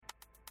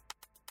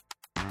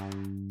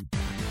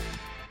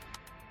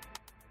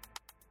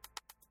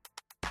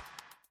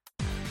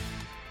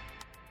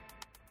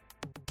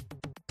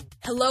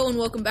Hello and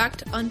welcome back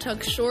to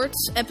Untucked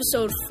Shorts,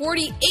 episode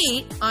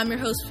 48. I'm your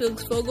host,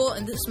 Felix Fogel,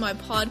 and this is my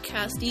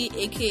podcastee,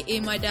 a.k.a.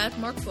 my dad,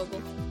 Mark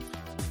Fogel.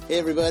 Hey,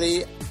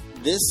 everybody.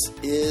 This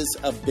is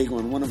a big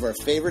one of our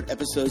favorite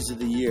episodes of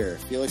the year.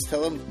 Felix,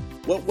 tell them,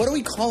 what are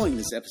we calling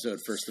this episode,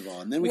 first of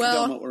all? And then we can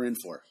tell them what we're in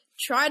for.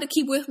 Try to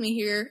keep with me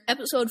here.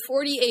 Episode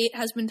 48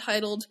 has been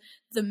titled,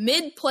 The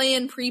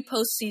Mid-Play-In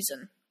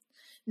Pre-Postseason.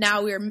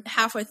 Now we are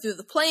halfway through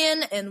the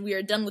play-in, and we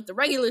are done with the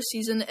regular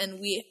season, and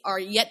we are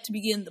yet to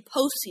begin the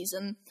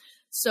postseason.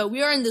 So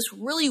we are in this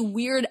really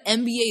weird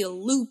NBA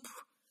loop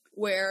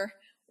where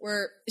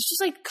it's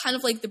just like kind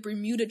of like the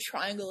Bermuda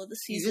Triangle of the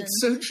season. It's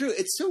so true.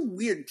 It's so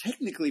weird.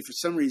 Technically, for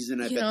some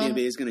reason, I bet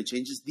the NBA is going to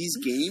change this. These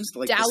games,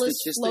 like Dallas the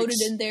statistics,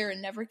 floated in there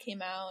and never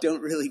came out.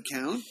 Don't really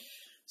count.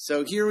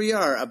 So here we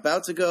are,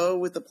 about to go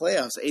with the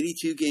playoffs.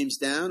 82 games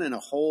down and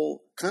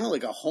kind of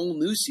like a whole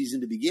new season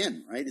to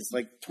begin, right? It's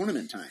like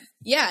tournament time.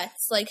 Yeah,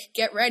 it's like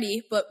get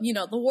ready. But,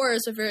 the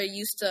Warriors are very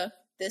used to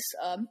this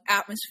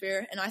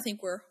atmosphere, and I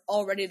think we're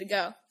all ready to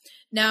go.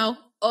 Now,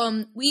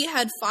 we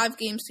had 5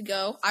 games to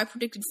go. I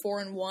predicted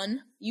 4-1.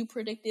 You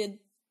predicted?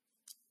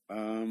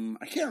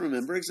 I can't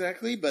remember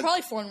exactly, but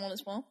probably 4-1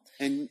 as well.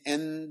 And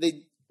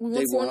they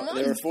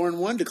were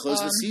 4-1 to close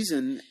the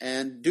season,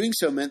 and doing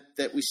so meant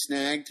that we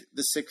snagged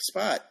the 6th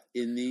spot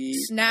in the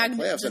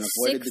playoffs and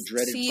avoided the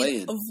dreaded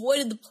play-in.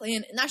 Avoided the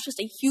play-in, and that's just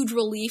a huge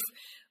relief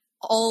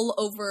all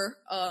over,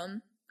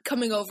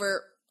 coming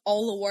over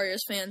all the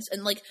Warriors fans.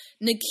 And like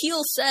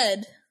Nikhil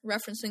said,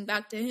 referencing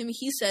back to him,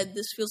 he said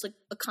this feels like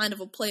a kind of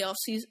a playoff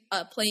season,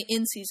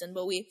 play-in season,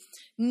 but we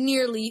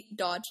nearly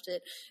dodged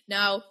it.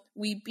 Now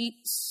we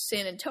beat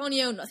San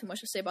Antonio, nothing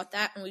much to say about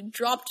that, and we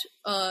dropped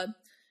a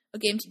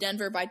game to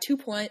Denver by 2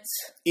 points.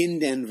 In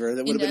Denver.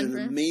 That would have been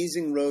an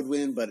amazing road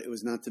win, but it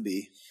was not to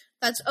be.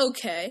 That's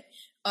okay.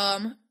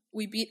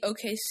 We beat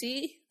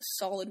OKC.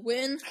 Solid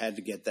win. Had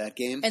to get that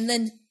game. And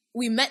then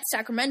we met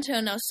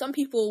Sacramento. Now, some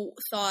people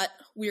thought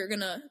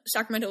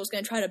Sacramento was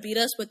going to try to beat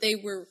us, but they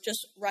were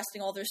just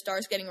resting all their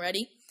stars, getting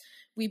ready.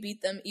 We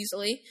beat them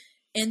easily.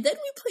 And then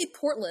we played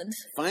Portland.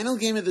 Final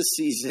game of the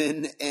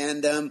season,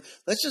 and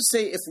let's just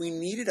say if we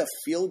needed a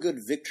feel-good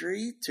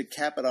victory to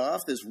cap it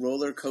off, this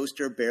roller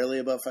coaster, barely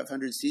above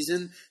 500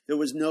 season, it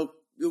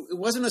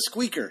wasn't a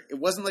squeaker. It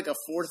wasn't like a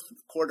fourth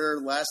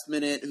quarter, last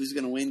minute, who's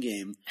going to win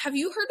game. Have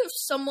you heard of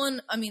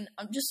someone, I'm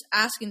just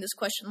asking this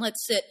question,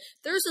 let's sit.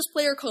 There's this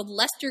player called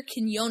Lester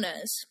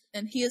Quinones,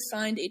 and he has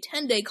signed a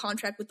 10-day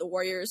contract with the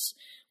Warriors,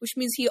 which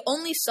means he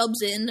only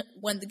subs in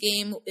when the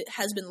game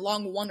has been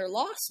long won or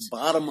lost.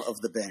 Bottom of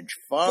the bench.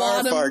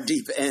 Far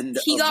deep end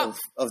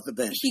of the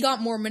bench. He got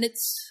more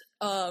minutes,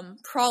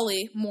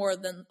 probably more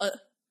than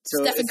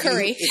Stephen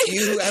Curry. If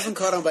you haven't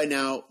caught on by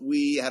now,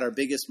 we had our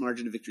biggest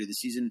margin of victory this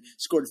season.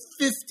 Scored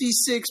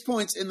 56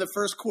 points in the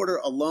first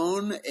quarter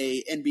alone,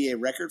 a NBA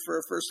record for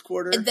a first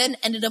quarter. And then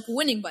ended up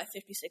winning by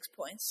 56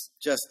 points.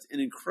 Just an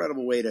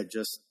incredible way to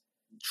just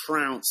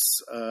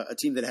trounce a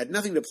team that had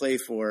nothing to play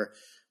for.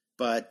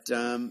 But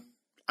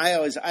I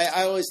always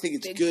think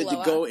it's good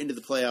to go into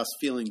the playoffs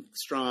feeling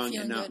strong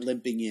and not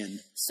limping in.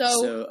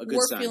 So a good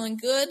we're sign. Feeling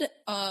good.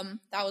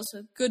 That was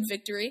a good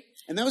victory.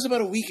 And that was about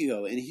a week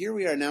ago. And here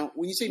we are now.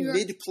 When you say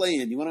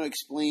mid-play-in, you want to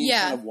explain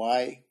kind of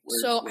why?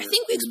 I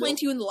think we explained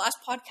to you in the last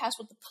podcast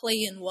what the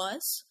play-in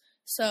was.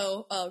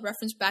 So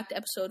reference back to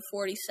episode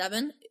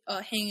 47,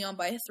 hanging on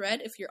by a thread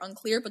if you're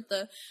unclear.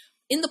 But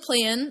in the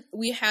play-in,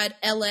 we had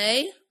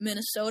LA,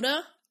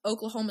 Minnesota,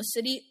 Oklahoma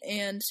City,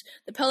 and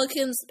the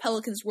Pelicans. The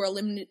Pelicans were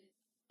eliminated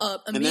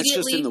immediately. And that's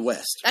just in the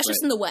West. That's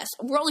just in the West.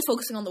 We're only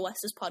focusing on the West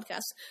this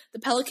podcast. The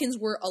Pelicans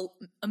were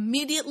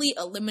immediately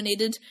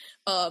eliminated,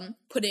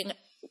 putting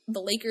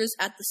the Lakers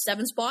at the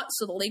 7th spot.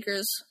 So the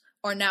Lakers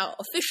are now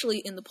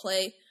officially in the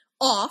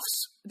playoffs.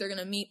 They're going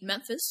to meet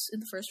Memphis in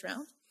the first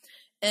round.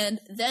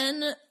 And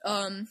then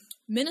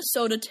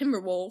Minnesota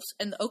Timberwolves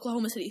and the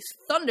Oklahoma City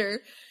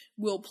Thunder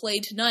will play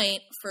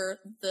tonight for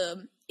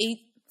the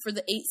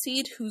 8th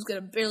seed, who's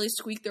going to barely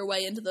squeak their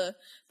way into the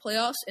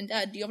playoffs. And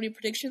Dad, do you have any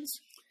predictions?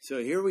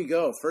 So here we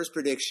go. First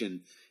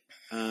prediction.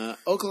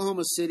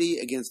 Oklahoma City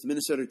against the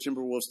Minnesota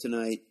Timberwolves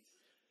tonight.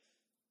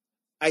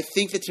 I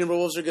think the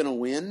Timberwolves are going to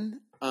win.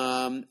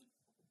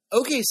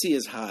 OKC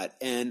is hot,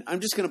 and I'm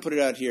just going to put it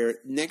out here.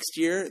 Next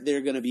year,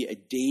 they're going to be a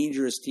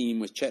dangerous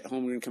team with Chet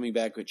Holmgren coming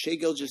back with Shai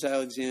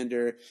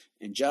Gilgeous-Alexander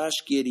and Josh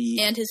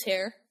Giddey. And his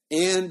hair.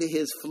 And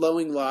his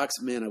flowing locks.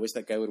 Man, I wish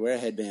that guy would wear a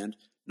headband.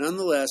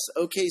 Nonetheless,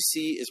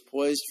 OKC is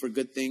poised for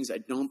good things. I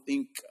don't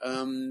think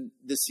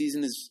this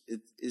season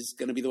is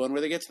going to be the one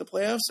where they get to the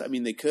playoffs. I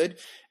mean, they could.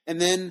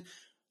 And then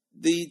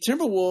the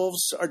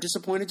Timberwolves are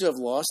disappointed to have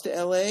lost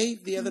to LA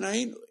the other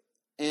night.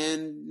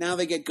 And now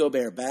they get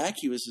Gobert back.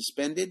 He was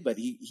suspended, but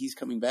he's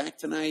coming back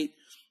tonight.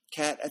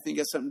 Cat, I think,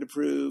 has something to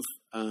prove.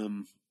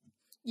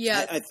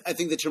 Yeah. I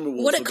think the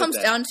Timberwolves. What it comes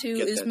down to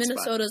is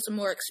Minnesota's a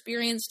more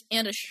experienced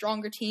and a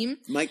stronger team.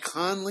 Mike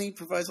Conley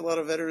provides a lot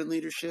of veteran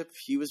leadership.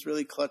 He was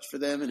really clutch for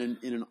them in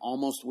an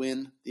almost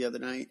win the other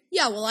night.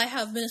 Yeah, well, I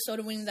have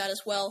Minnesota winning that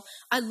as well.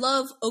 I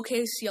love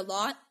OKC a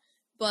lot,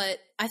 but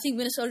I think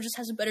Minnesota just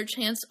has a better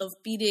chance of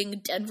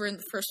beating Denver in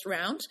the first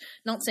round.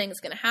 Not saying it's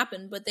going to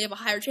happen, but they have a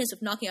higher chance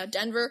of knocking out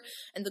Denver,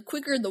 and the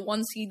quicker the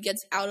 1 seed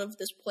gets out of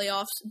this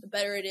playoffs, the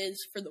better it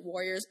is for the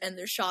Warriors and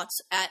their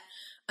shots at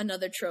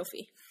another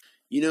trophy.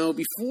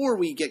 Before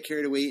we get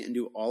carried away and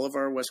do all of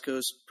our West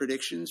Coast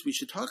predictions, we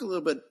should talk a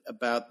little bit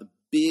about the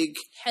big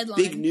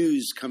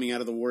news coming out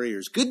of the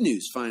Warriors. Good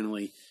news,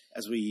 finally,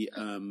 as we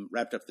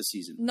wrapped up the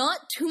season. Not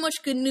too much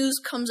good news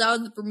comes out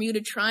of the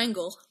Bermuda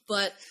Triangle,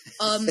 but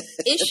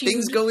issued...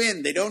 Things go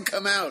in, they don't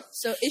come out.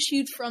 So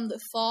issued from the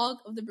fog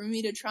of the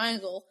Bermuda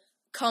Triangle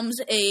comes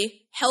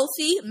a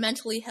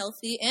mentally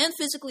healthy, and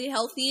physically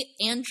healthy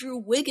Andrew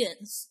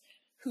Wiggins,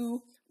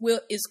 who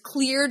is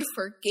cleared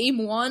for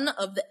Game 1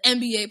 of the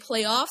NBA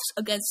playoffs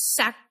against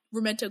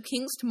Sacramento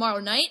Kings tomorrow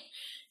night.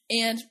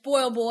 And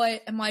boy, oh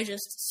boy, am I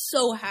just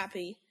so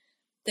happy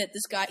that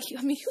this guy, he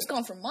was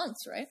gone for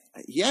months, right?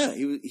 Yeah,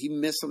 he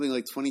missed something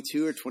like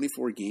 22 or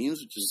 24 games,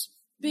 which is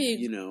big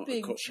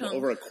chunk.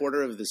 Over a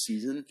quarter of the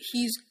season.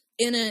 He's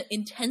in an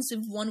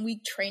intensive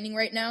 1-week training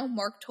right now,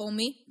 Mark told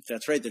me.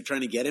 That's right. They're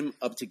trying to get him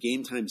up to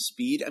game time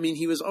speed.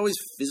 He was always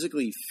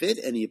physically fit,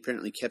 and he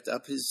apparently kept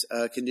up his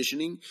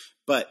conditioning.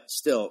 But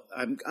still,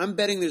 I'm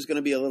betting there's going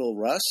to be a little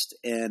rust,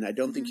 and I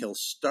don't think he'll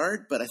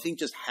start. But I think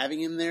just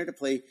having him there to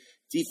play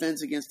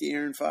defense against the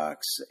Aaron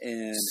Fox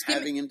and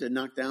having him to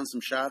knock down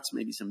some shots,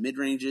 maybe some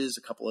mid-ranges,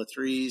 a couple of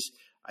threes,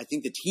 I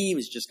think the team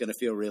is just going to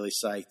feel really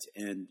psyched,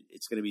 and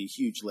it's going to be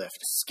a huge lift.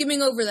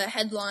 Skimming over the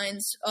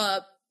headlines,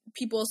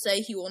 people say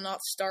he will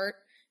not start,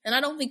 and I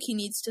don't think he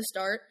needs to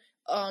start.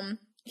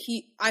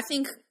 I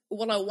think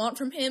what I want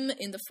from him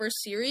in the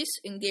first series,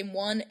 in Game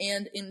 1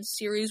 and in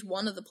Series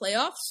 1 of the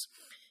playoffs,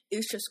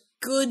 is just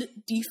good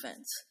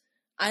defense.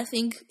 I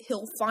think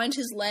he'll find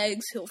his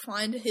legs, he'll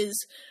find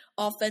his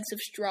offensive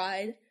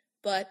stride,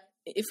 but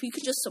if he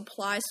could just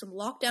supply some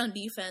lockdown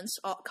defense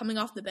coming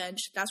off the bench,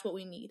 that's what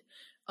we need.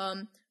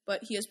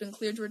 But he has been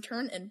cleared to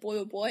return, and boy,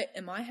 oh boy,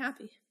 am I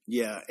happy.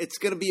 Yeah, it's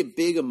going to be a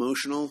big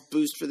emotional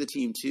boost for the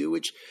team, too,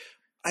 which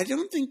I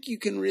don't think you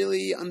can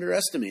really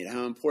underestimate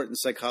how important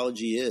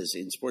psychology is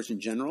in sports in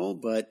general,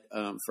 but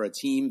for a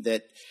team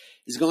that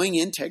is going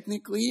in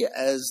technically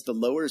as the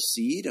lower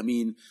seed.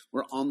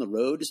 We're on the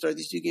road to start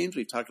these two games.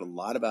 We've talked a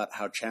lot about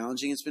how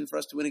challenging it's been for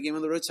us to win a game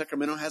on the road.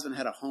 Sacramento hasn't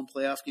had a home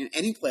playoff game,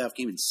 any playoff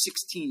game in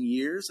 16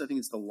 years. I think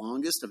it's the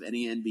longest of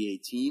any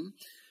NBA team.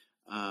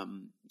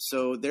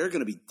 So they're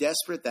going to be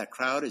desperate. That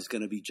crowd is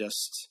going to be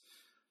just,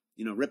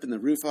 ripping the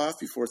roof off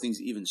before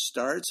things even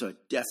start. So a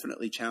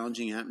definitely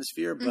challenging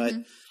atmosphere. But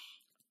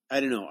I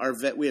don't know.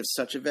 We have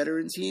such a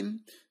veteran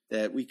team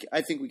that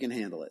I think we can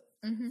handle it.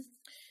 Mm-hmm.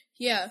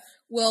 Yeah.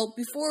 Well,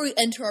 before we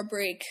enter our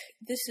break,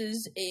 this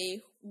is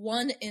a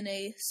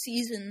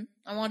one-in-a-season,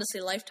 I want to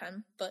say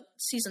lifetime, but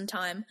season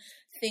time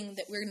thing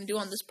that we're going to do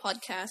on this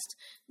podcast.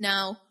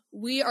 Now,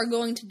 we are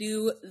going to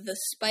do the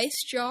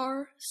Spice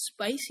Jar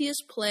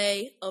spiciest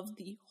play of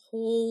the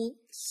whole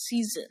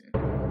season.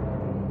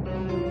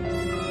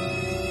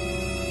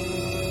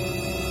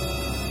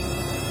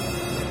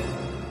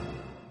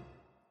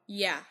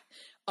 Yeah.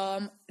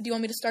 Do you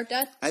want me to start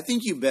that? I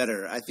think you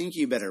better.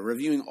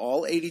 Reviewing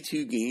all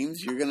 82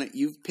 games,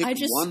 you've picked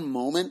one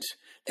moment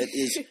that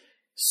is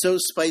so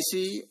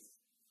spicy.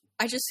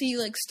 I just see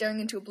you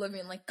staring into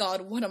oblivion,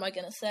 God, what am I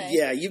gonna say?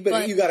 Yeah, you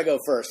got to go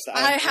first.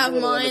 I have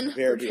mine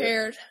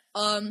prepared.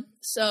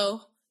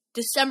 So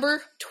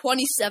December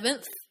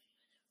 27th,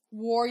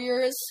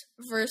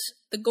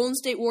 the Golden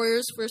State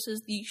Warriors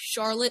versus the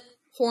Charlotte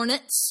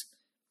Hornets.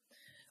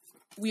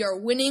 We are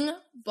winning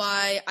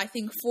by, I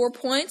think, 4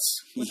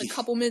 points with a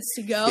couple minutes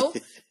to go.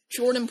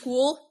 Jordan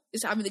Poole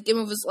is having the game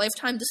of his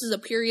lifetime. This is a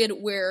period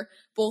where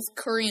both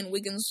Curry and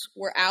Wiggins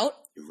were out.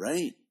 You're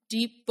right.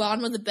 Deep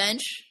bottom of the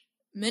bench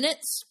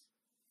minutes.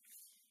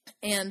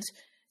 And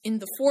in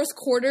the fourth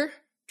quarter,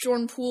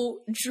 Jordan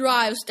Poole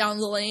drives down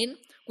the lane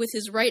with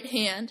his right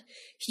hand.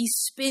 He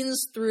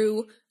spins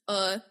through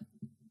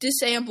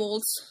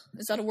disambled.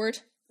 Is that a word?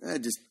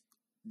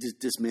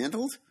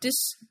 Dismantled?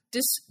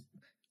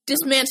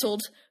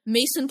 Dismantled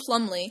Mason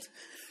Plumlee,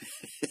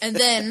 and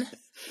then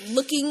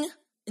looking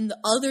in the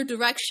other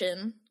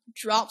direction,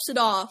 drops it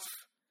off.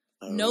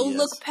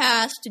 Look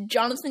pass to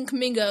Jonathan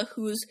Kuminga,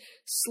 who's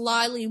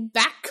slyly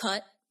back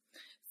cut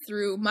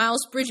through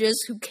Miles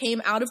Bridges, who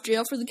came out of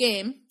jail for the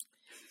game,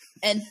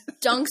 and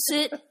dunks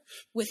it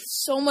with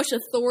so much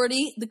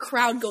authority. The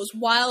crowd goes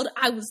wild.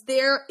 I was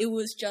there. It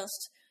was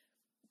just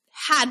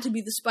had to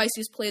be the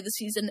spiciest play of the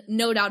season,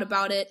 no doubt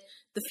about it.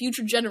 The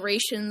future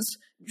generations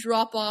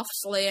drop-off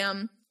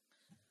slam,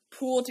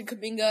 Poole to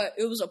Kuminga.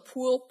 It was a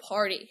Poole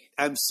party.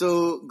 I'm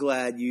so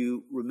glad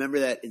you remember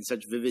that in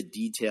such vivid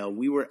detail.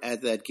 We were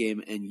at that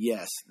game, and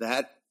yes,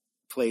 that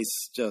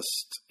place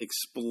just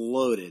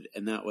exploded,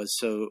 and that was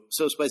so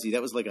spicy.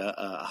 That was like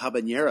a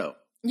habanero.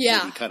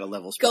 Yeah. Kind of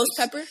level spice. Ghost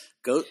pepper?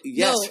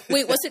 Yes. No,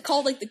 wait, what's it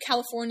called?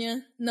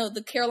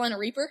 The Carolina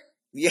Reaper?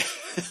 Yeah.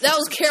 That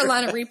was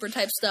Carolina Reaper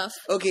type stuff.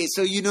 Okay,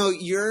 so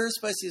your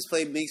spiciest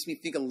play makes me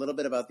think a little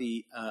bit about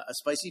a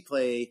spicy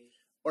play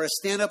or a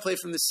stand-up play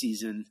from the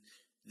season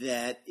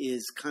that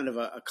is kind of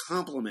a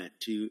complement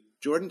to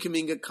Jordan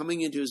Kuminga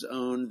coming into his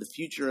own, the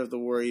future of the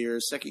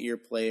Warriors, second-year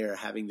player,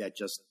 having that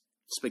just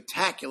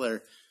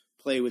spectacular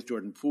play with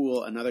Jordan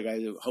Poole, another guy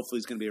who hopefully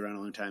is going to be around a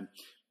long time.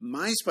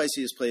 My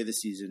spiciest play of the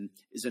season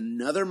is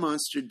another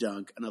monster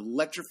dunk, an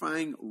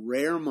electrifying,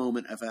 rare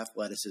moment of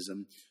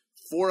athleticism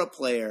for a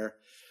player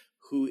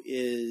who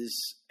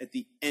is at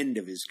the end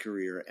of his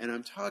career. And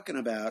I'm talking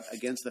about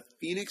against the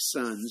Phoenix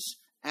Suns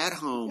at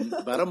home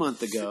about a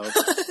month ago,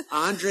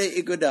 Andre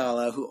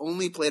Iguodala, who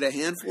only played a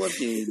handful of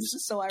games,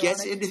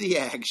 gets into the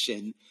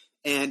action,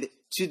 and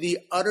to the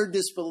utter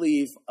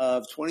disbelief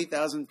of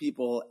 20,000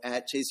 people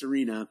at Chase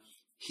Arena,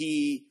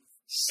 he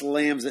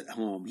slams it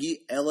home. He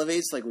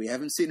elevates like we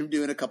haven't seen him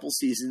do in a couple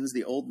seasons.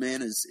 The old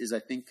man is I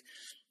think,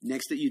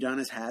 next to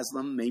Udonis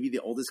Haslem, maybe the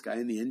oldest guy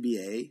in the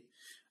NBA.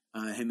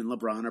 Him and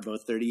LeBron are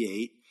both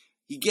 38.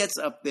 He gets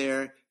up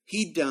there.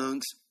 He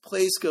dunks.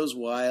 Place goes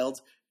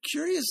wild.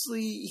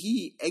 Curiously,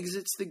 he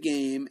exits the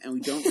game, and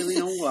we don't really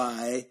know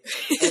why.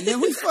 And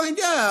then we find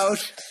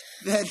out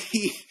that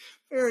he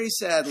very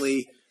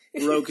sadly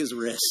broke his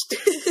wrist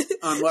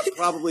on what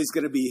probably is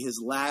going to be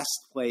his last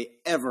play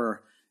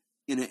ever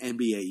in an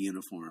NBA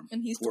uniform.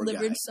 And he's Poor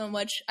delivered guy. so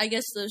much. I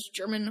guess those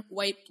German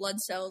white blood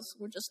cells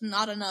were just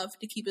not enough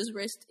to keep his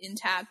wrist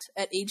intact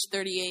at age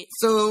 38.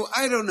 So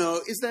I don't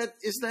know. Is that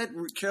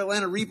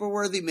Carolina Reaper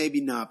worthy?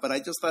 Maybe not. But I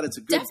just thought it's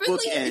a good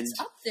Definitely, bookend. it's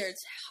up there.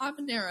 It's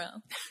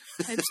habanero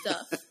type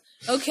stuff.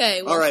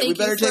 Okay, well, All right, we thank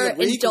better you for take a break.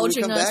 When we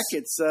indulging come us. back,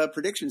 it's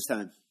predictions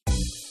time.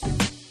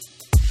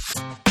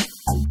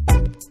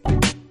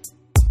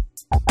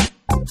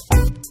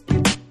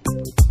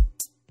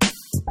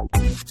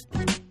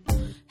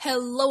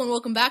 Hello and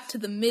welcome back to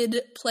the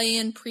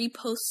mid-play-in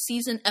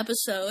pre-postseason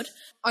episode.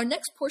 Our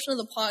next portion of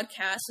the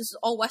podcast, this is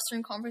all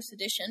Western Conference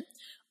edition.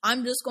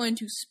 I'm just going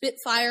to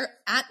spitfire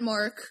at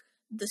Mark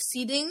the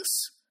seedings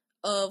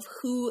of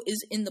who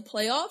is in the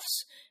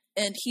playoffs,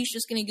 and he's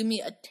just going to give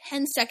me a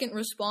 10-second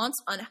response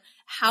on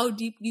how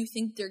deep you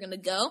think they're going to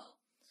go.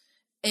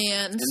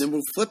 And then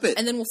we'll flip it.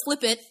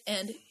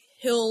 And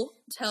he'll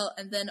tell,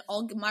 and then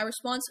I'll give my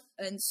response,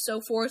 and so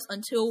forth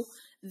until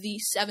the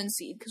 7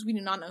 seed, because we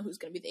do not know who's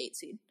going to be the 8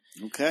 seed.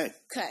 Okay.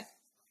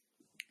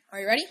 Are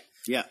you ready?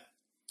 Yeah.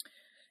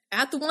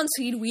 At the 1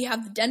 seed, we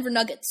have the Denver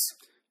Nuggets.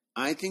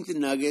 I think the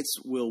Nuggets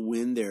will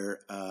win their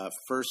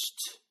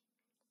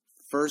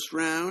first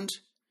round,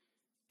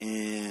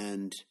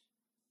 and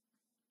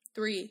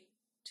 3,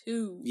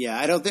 2. Yeah,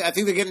 I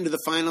think they're getting to the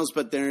finals,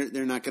 but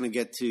they're not going to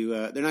get to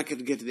the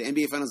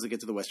NBA finals. They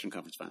get to the Western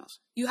Conference Finals.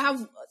 You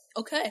have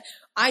okay.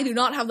 I do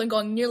not have them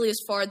going nearly as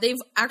far. They've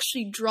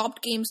actually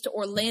dropped games to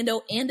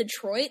Orlando and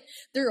Detroit.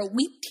 They're a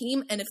weak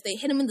team, and if they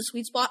hit them in the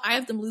sweet spot, I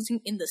have them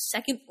losing in the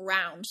second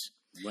round.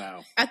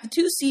 Wow. At the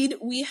 2 seed,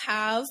 we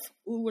have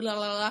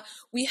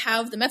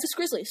the Memphis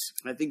Grizzlies.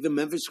 I think the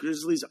Memphis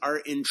Grizzlies are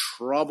in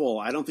trouble.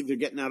 I don't think they're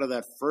getting out of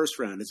that first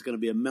round. It's going to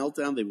be a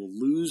meltdown. They will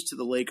lose to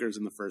the Lakers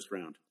in the first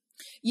round.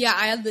 Yeah,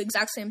 I have the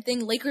exact same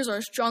thing. Lakers are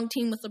a strong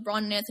team with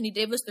LeBron and Anthony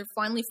Davis. They're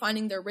finally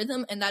finding their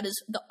rhythm, and that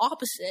is the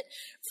opposite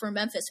for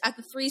Memphis. At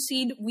the 3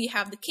 seed, we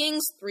have the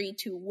Kings. 3,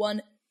 2,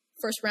 1,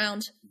 first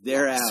round.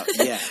 They're out,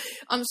 yeah.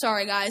 I'm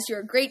sorry, guys.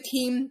 You're a great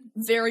team.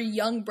 Very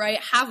young, bright.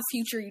 Have a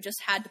future. You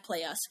just had to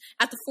play us.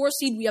 At the 4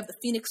 seed, we have the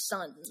Phoenix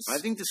Suns. I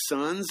think the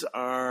Suns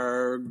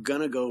are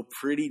going to go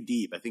pretty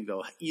deep. I think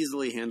they'll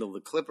easily handle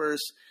the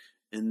Clippers.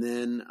 And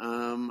then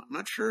I'm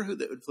not sure who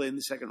that would play in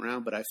the second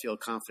round, but I feel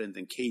confident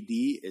that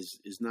KD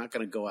is not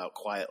going to go out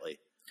quietly.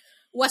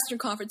 Western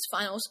Conference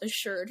Finals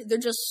assured. They're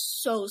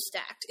just so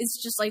stacked.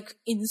 It's just like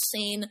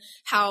insane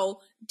how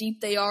deep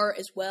they are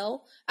as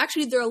well.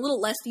 Actually, they're a little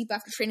less deep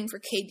after trading for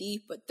KD,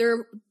 but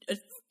they're a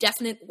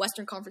definite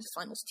Western Conference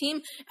Finals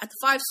team. At the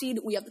 5 seed,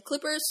 we have the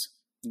Clippers.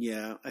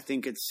 Yeah, I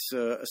think it's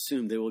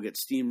assumed they will get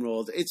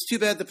steamrolled. It's too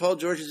bad that Paul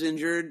George is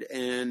injured,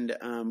 and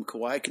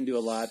Kawhi can do a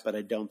lot, but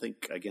I don't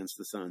think against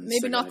the Suns.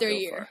 Maybe not their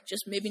year. Far.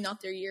 Just maybe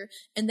not their year.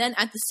 And then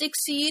at the 6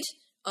 seed,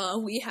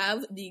 we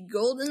have the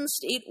Golden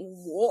State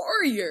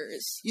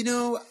Warriors. You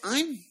know,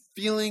 I'm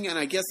feeling, and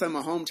I guess I'm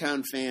a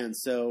hometown fan,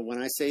 so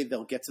when I say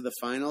they'll get to the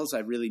finals, I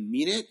really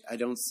mean it. I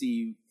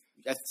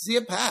see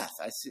a path.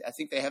 I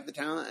think they have the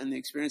talent and the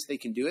experience. They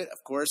can do it.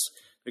 Of course,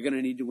 they're going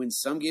to need to win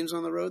some games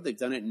on the road. They've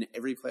done it in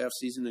every playoff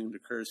season in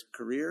their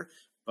career.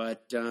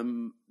 But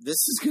this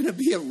is going to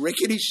be a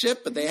rickety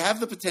ship, but they have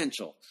the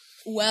potential.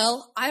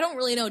 Well, I don't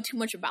really know too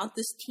much about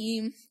this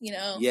team. You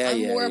know,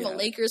 I'm more of a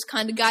Lakers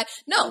kind of guy.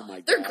 No,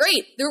 they're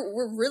great.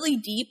 We're really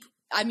deep.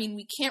 I mean,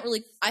 we can't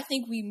really – I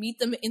think we meet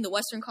them in the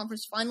Western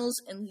Conference Finals,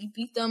 and we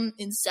beat them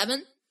in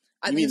 7.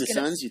 You mean the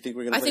Suns? You think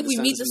we're going to play the Suns? I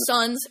think we meet the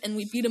Suns, and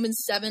we beat them in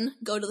 7,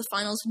 go to the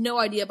finals. No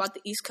idea about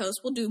the East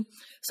Coast. We'll do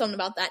something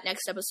about that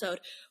next episode.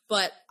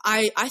 But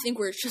I think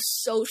we're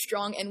just so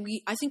strong, and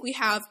I think we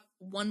have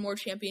one more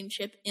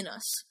championship in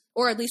us,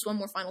 or at least one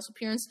more finals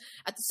appearance.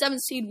 At the 7th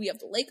seed, we have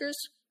the Lakers.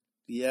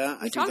 Yeah,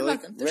 I think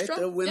about them.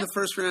 They'll win the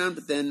first round,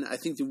 but then I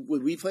think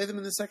would we play them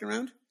in the second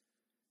round?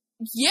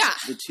 Yeah,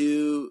 the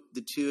two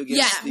against.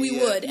 Yeah, we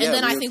would, and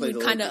then I think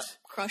we'd kind of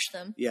crush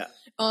them. Yeah.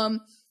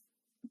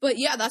 But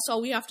yeah, that's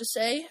all we have to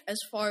say as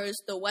far as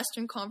the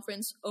Western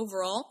Conference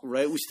overall.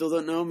 Right, we still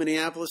don't know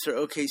Minneapolis or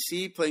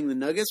OKC playing the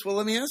Nuggets. Well,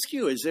 let me ask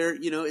you: is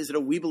it a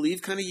we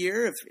believe kind of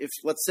year? If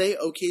let's say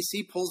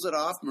OKC pulls it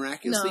off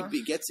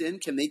miraculously, gets in,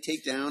 can they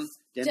take down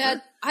Denver?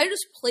 Dad, I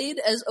just played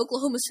as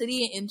Oklahoma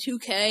City in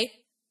 2K.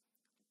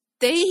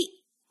 They're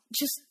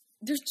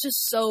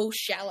just so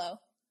shallow.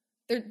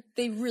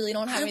 They really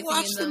don't have anything in them.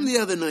 I watched them the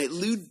other night.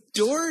 Lou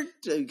Dort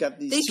got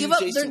these. They give up.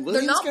 Jason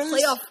They're not guys.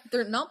 playoff.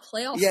 They're not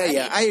playoff. Yeah, ready.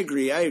 yeah. I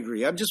agree.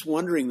 I'm just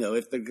wondering though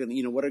if they're going.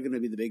 What are going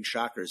to be the big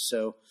shockers?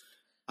 So,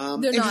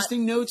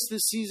 interesting notes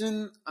this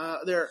season.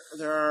 There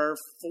are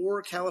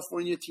 4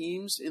 California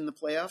teams in the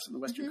playoffs, in the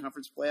Western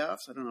Conference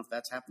playoffs. I don't know if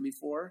that's happened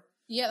before.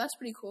 Yeah, that's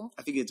pretty cool.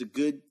 I think it's a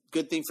good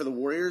thing for the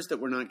Warriors that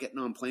we're not getting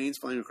on planes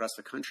flying across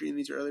the country in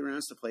these early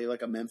rounds to play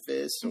like a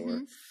Memphis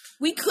or.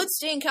 We could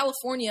stay in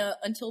California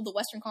until the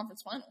Western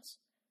Conference Finals.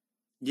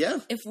 Yeah.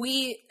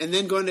 And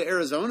then going to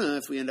Arizona,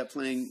 if we end up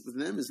playing with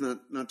them, is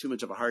not too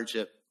much of a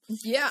hardship.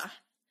 Yeah.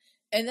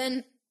 And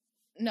then,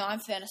 no, I'm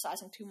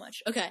fantasizing too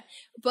much. Okay.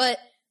 But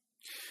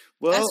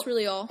that's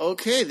really all.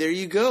 Okay, there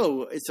you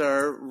go. It's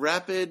our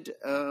rapid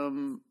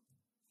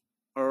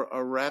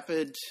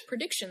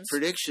predictions.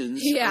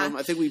 Yeah.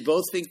 I think we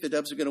both think the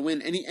Dubs are going to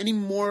win. Any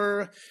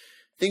more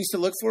things to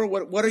look for?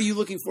 What are you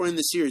looking for in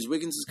the series?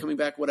 Wiggins is coming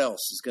back. What else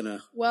is going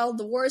to... Well,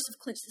 the Warriors have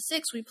clinched the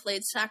 6. We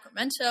played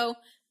Sacramento.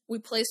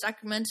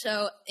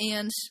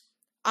 And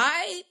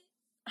I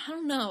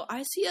don't know.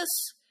 I see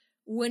us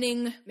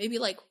winning maybe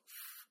like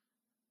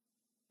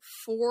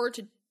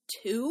 4-2.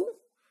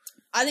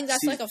 I think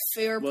that's like a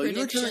fair prediction. Well, you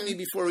were telling me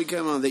before we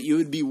come on that you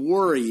would be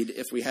worried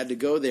if we had to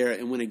go there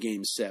and win a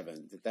Game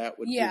 7. That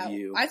would give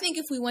you... I think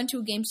if we went to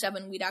a Game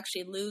 7, we'd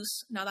actually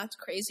lose. Now, that's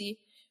crazy.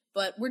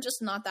 But we're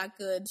just not that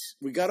good.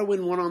 We got to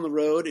win one on the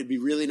road. It'd be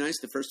really nice.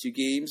 The first 2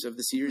 games of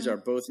the series are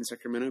both in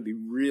Sacramento. It'd be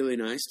really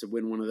nice to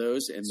win one of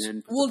those and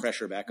then put the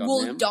pressure back on them.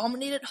 We'll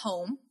dominate at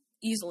home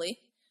easily.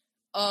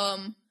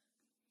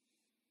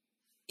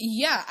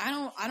 Yeah,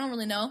 I don't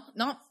really know.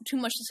 Not too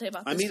much to say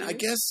about this. I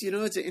guess,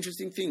 it's an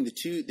interesting thing.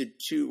 The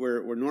two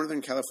we're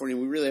Northern California.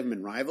 We really haven't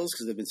been rivals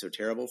because they've been so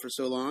terrible for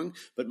so long.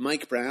 But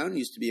Mike Brown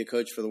used to be a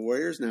coach for the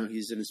Warriors. Now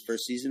he's in his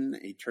first season.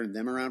 He turned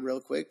them around real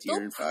quick.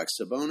 De'Aaron Fox,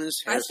 Sabonis,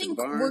 Harrison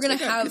Barnes. We're going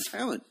to have good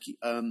talent.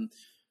 Kevin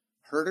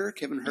Huerter.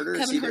 Kevin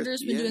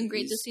Huerter's been doing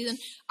great this season.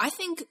 I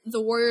think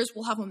the Warriors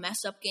will have a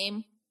mess up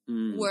game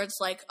where it's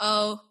like,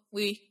 oh,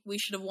 we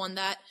should have won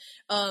that.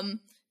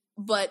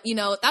 But,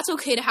 that's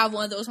okay to have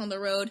one of those on the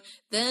road.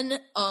 Then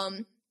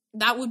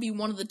that would be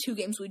one of the 2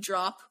 games we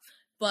drop.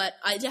 But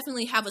I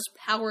definitely have us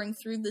powering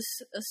through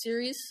this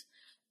series.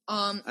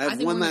 I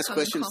have one last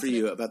question for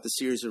you about the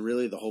series or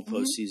really the whole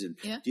postseason.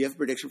 Yeah. Do you have a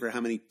prediction for how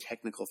many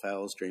technical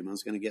fouls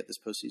Draymond's going to get this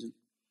postseason?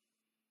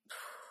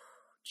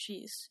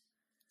 Jeez.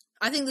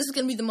 I think this is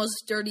going to be the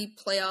most dirty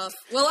playoff.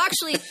 Well,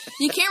 actually,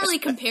 you can't really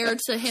compare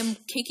to him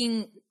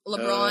kicking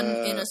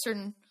LeBron in a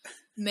certain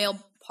male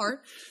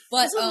part.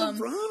 But is it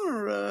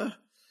LeBron or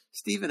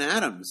Steven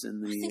Adams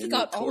in the? I think he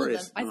got all of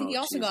them. I think he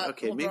also got.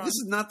 Okay, LeBron. maybe this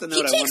is not the note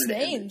he I wanted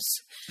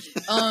names.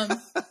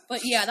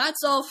 But yeah,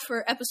 that's all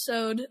for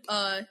episode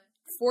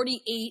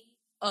 48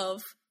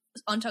 of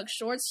Untucked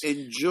Shorts.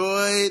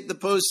 Enjoy the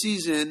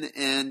postseason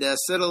and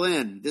settle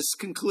in. This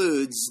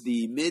concludes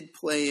the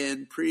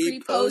mid-play-in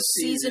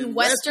pre-postseason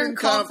Western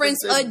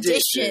Conference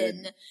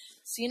edition.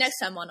 See you next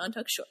time on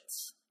Untucked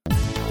Shorts.